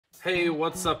Hey,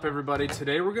 what's up everybody?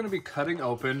 Today we're going to be cutting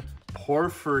open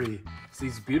porphyry. It's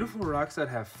these beautiful rocks that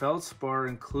have feldspar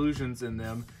inclusions in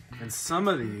them, and some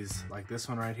of these, like this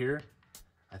one right here,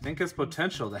 I think has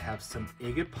potential to have some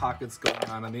agate pockets going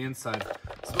on the inside,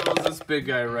 as well as this big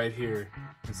guy right here. You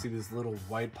can see these little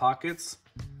white pockets.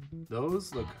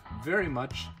 Those look very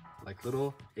much like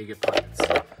little agate pockets.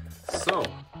 So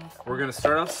we're going to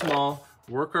start off small,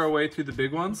 work our way through the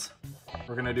big ones.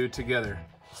 We're going to do it together.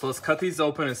 So let's cut these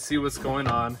open and see what's going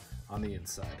on the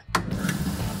inside.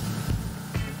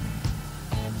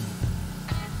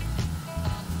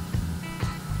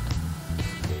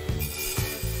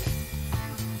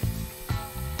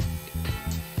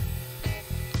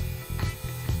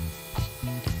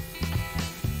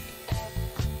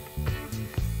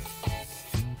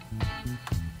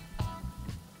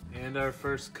 And our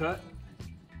first cut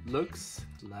looks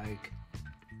like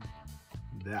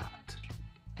that.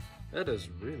 That is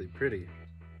really pretty.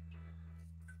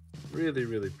 Really,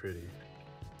 really pretty.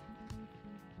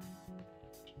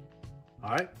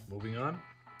 All right, moving on.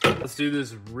 Let's do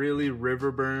this really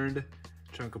river burned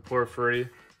chunk of porphyry.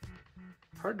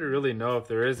 Hard to really know if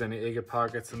there is any agate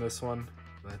pockets in this one,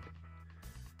 but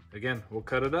again, we'll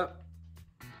cut it up.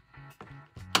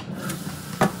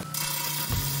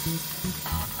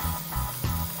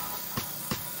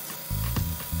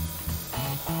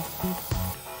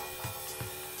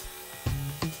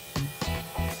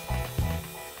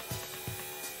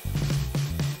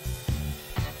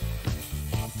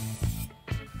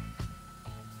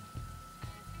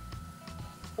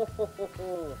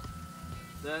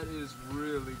 That is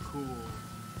really cool.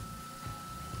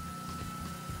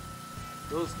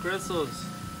 Those crystals,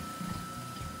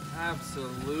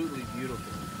 absolutely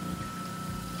beautiful.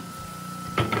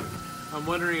 I'm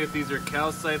wondering if these are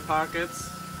calcite pockets,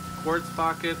 quartz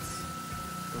pockets,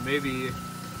 or maybe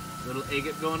a little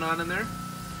agate going on in there.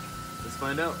 Let's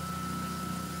find out.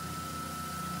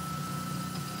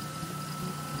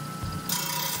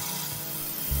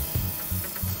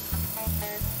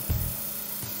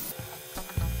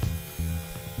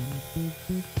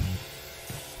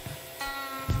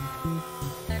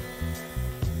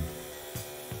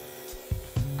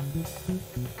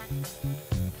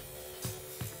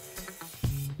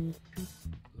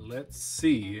 Let's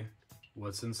see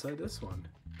what's inside this one.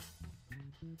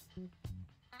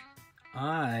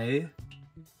 I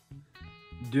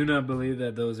do not believe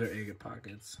that those are agate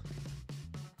pockets.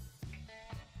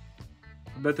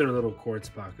 I bet they're little quartz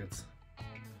pockets.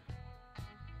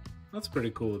 That's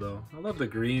pretty cool though. I love the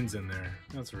greens in there.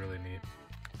 That's really neat.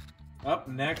 Up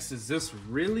next is this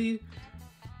really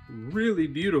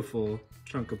beautiful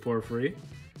chunk of porphyry.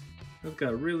 It's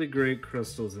got really great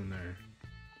crystals in there.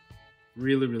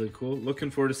 Really cool.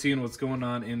 Looking forward to seeing what's going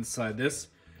on inside this.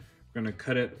 We're gonna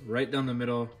cut it right down the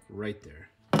middle, right there.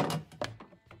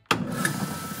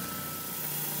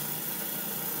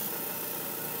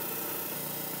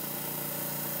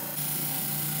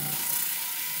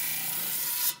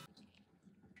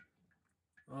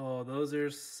 Oh, those are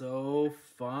so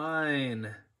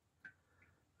fine.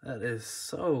 That is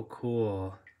so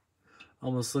cool.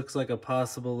 Almost looks like a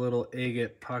possible little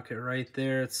agate pocket right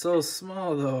there. It's so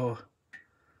small though.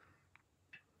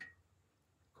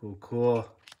 Cool.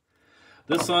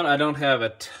 This one I don't have a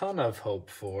ton of hope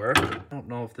for. I don't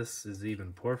know if this is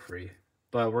even porphyry,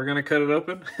 but we're gonna cut it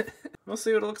open. We'll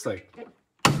see what it looks like.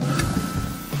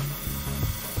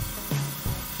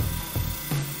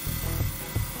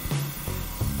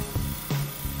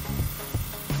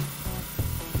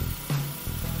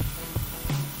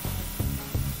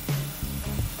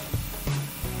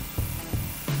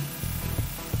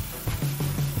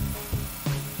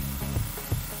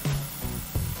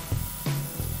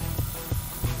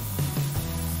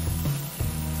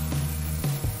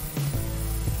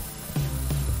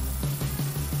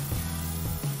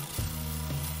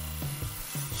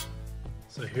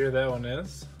 So here that one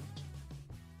is.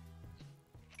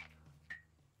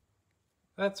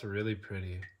 That's really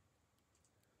pretty.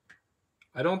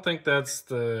 I don't think that's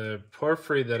the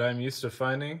porphyry that I'm used to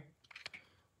finding.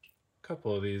 A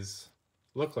couple of these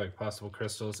look like possible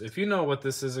crystals. If you know what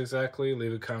this is exactly,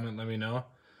 leave a comment, let me know.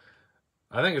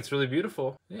 I think it's really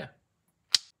beautiful. Yeah.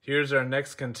 Here's our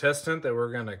next contestant that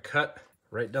we're gonna cut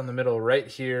right down the middle right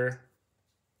here.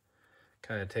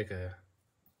 Kind of take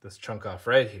this chunk off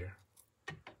right here.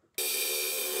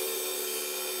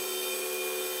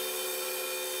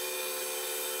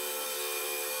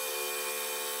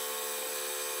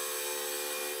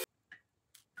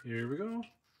 Here we go.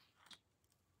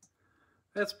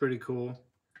 That's pretty cool.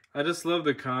 I just love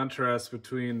the contrast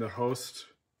between the host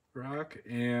rock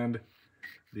and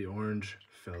the orange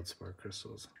feldspar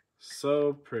crystals.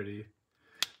 So pretty.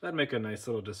 That'd make a nice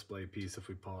little display piece if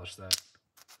we polish that.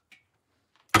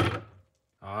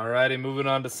 Alrighty, moving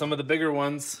on to some of the bigger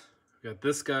ones. We got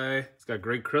this guy. It's got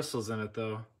great crystals in it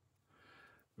though. I'm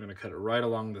gonna cut it right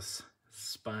along this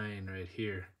spine right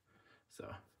here.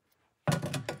 So,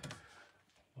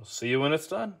 we'll see you when it's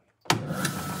done.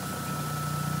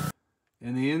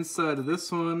 And the inside of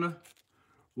this one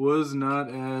was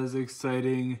not as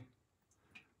exciting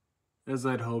as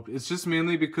I'd hoped. It's just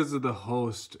mainly because of the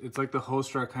host. It's like the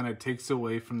host rock kind of takes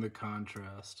away from the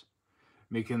contrast,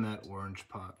 making that orange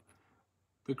pop.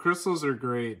 The crystals are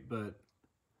great, but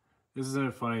isn't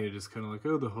it funny? You're just kind of like,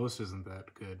 oh, the host isn't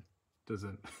that good.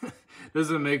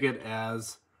 Doesn't make it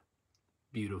as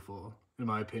beautiful, in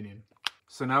my opinion.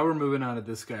 So now we're moving on to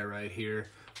this guy right here.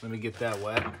 Let me get that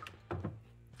wet.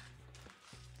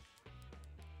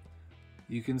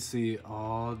 You can see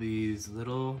all these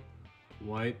little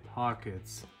white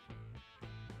pockets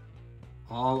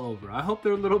all over. I hope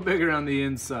they're a little bigger on the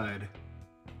inside.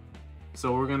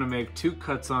 So we're gonna make 2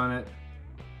 cuts on it.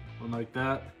 One like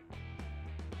that,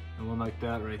 and one like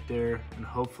that right there. And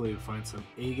hopefully we find some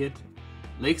agate,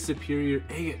 Lake Superior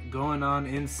agate going on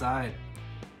inside.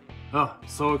 Oh,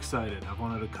 so excited. I've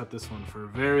wanted to cut this one for a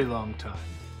very long time.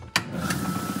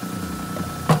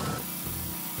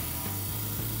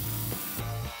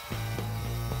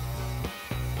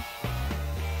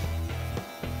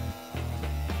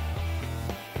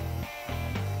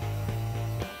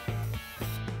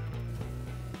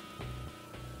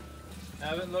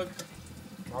 Haven't looked,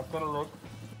 not gonna look.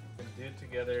 Gonna do it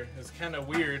together. It's kind of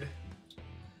weird.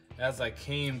 As I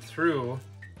came through,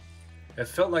 it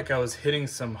felt like I was hitting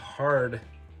some hard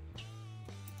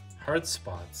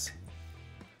spots.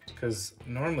 Because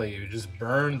normally you just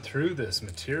burn through this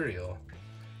material.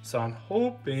 So I'm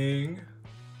hoping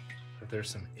that there's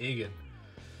some agate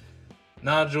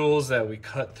nodules that we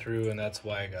cut through, and that's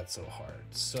why it got so hard.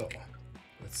 So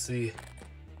let's see.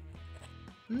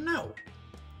 No.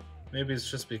 Maybe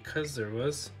it's just because there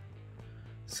was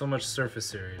so much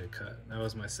surface area to cut. That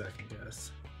was my second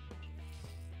guess.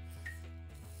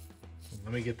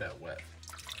 Let me get that wet.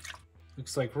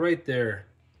 Looks like right there,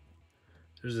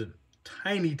 there's a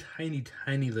tiny, tiny,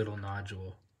 tiny little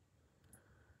nodule.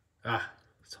 Ah,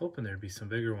 I was hoping there'd be some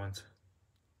bigger ones.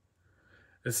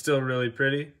 It's still really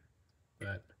pretty,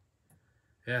 but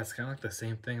yeah, it's kind of like the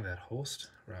same thing. That host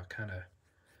rock kind of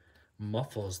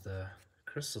muffles the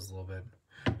crystals a little bit.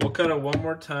 We'll cut it one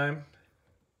more time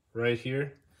right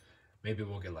here. Maybe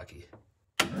we'll get lucky.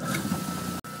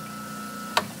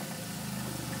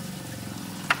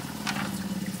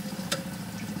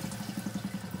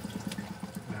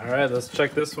 All right, let's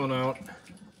check this one out.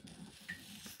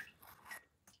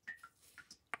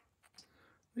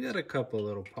 We got a couple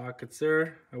little pockets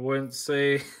there. I wouldn't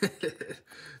say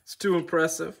it's too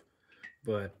impressive,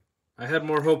 but I had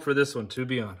more hope for this one, to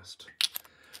be honest.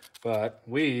 But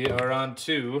we are on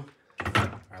to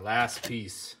our last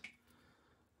piece.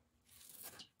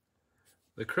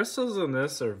 The crystals on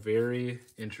this are very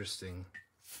interesting.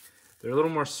 They're a little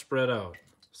more spread out,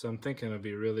 so I'm thinking it'd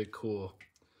be really cool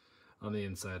on the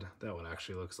inside. That one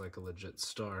actually looks like a legit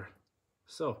star.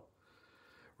 So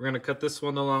we're gonna cut this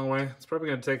one the long way. It's probably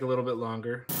gonna take a little bit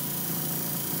longer.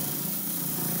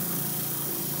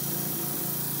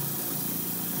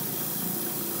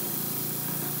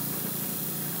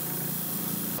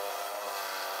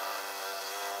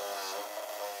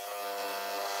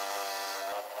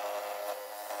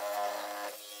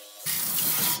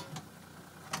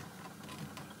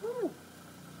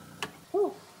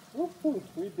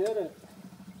 We did it.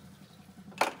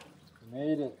 We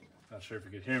made it. Not sure if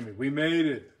you could hear me. We made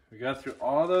it. We got through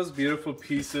all those beautiful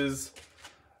pieces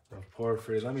of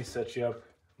porphyry. Let me set you up.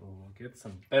 We'll get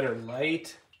some better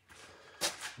light.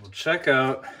 We'll check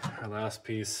out our last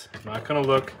piece. I'm not gonna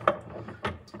look.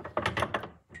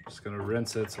 Just gonna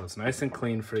rinse it so it's nice and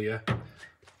clean for you.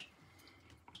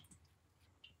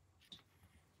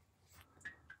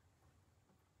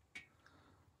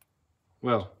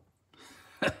 Well,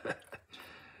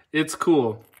 it's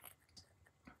cool.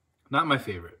 Not my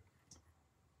favorite.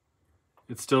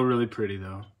 It's still really pretty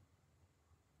though.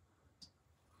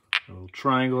 A little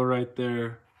triangle right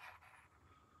there.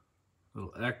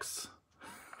 Little X.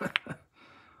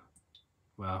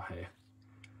 Wow, hey.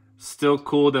 Still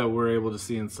cool that we're able to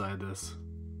see inside this.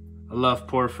 I love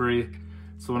porphyry.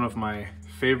 It's one of my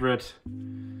favorite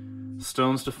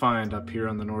stones to find up here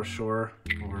on the North Shore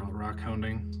over at rock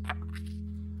hounding.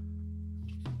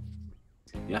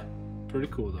 Yeah, pretty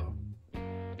cool though.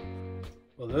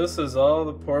 Well, this is all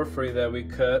the porphyry that we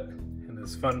cut in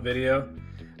this fun video.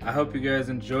 I hope you guys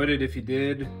enjoyed it. If you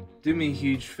did, do me a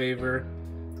huge favor.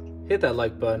 hit that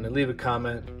like button and leave a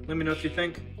comment. Let me know what you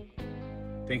think.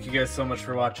 Thank you guys so much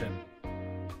for watching.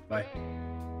 Bye.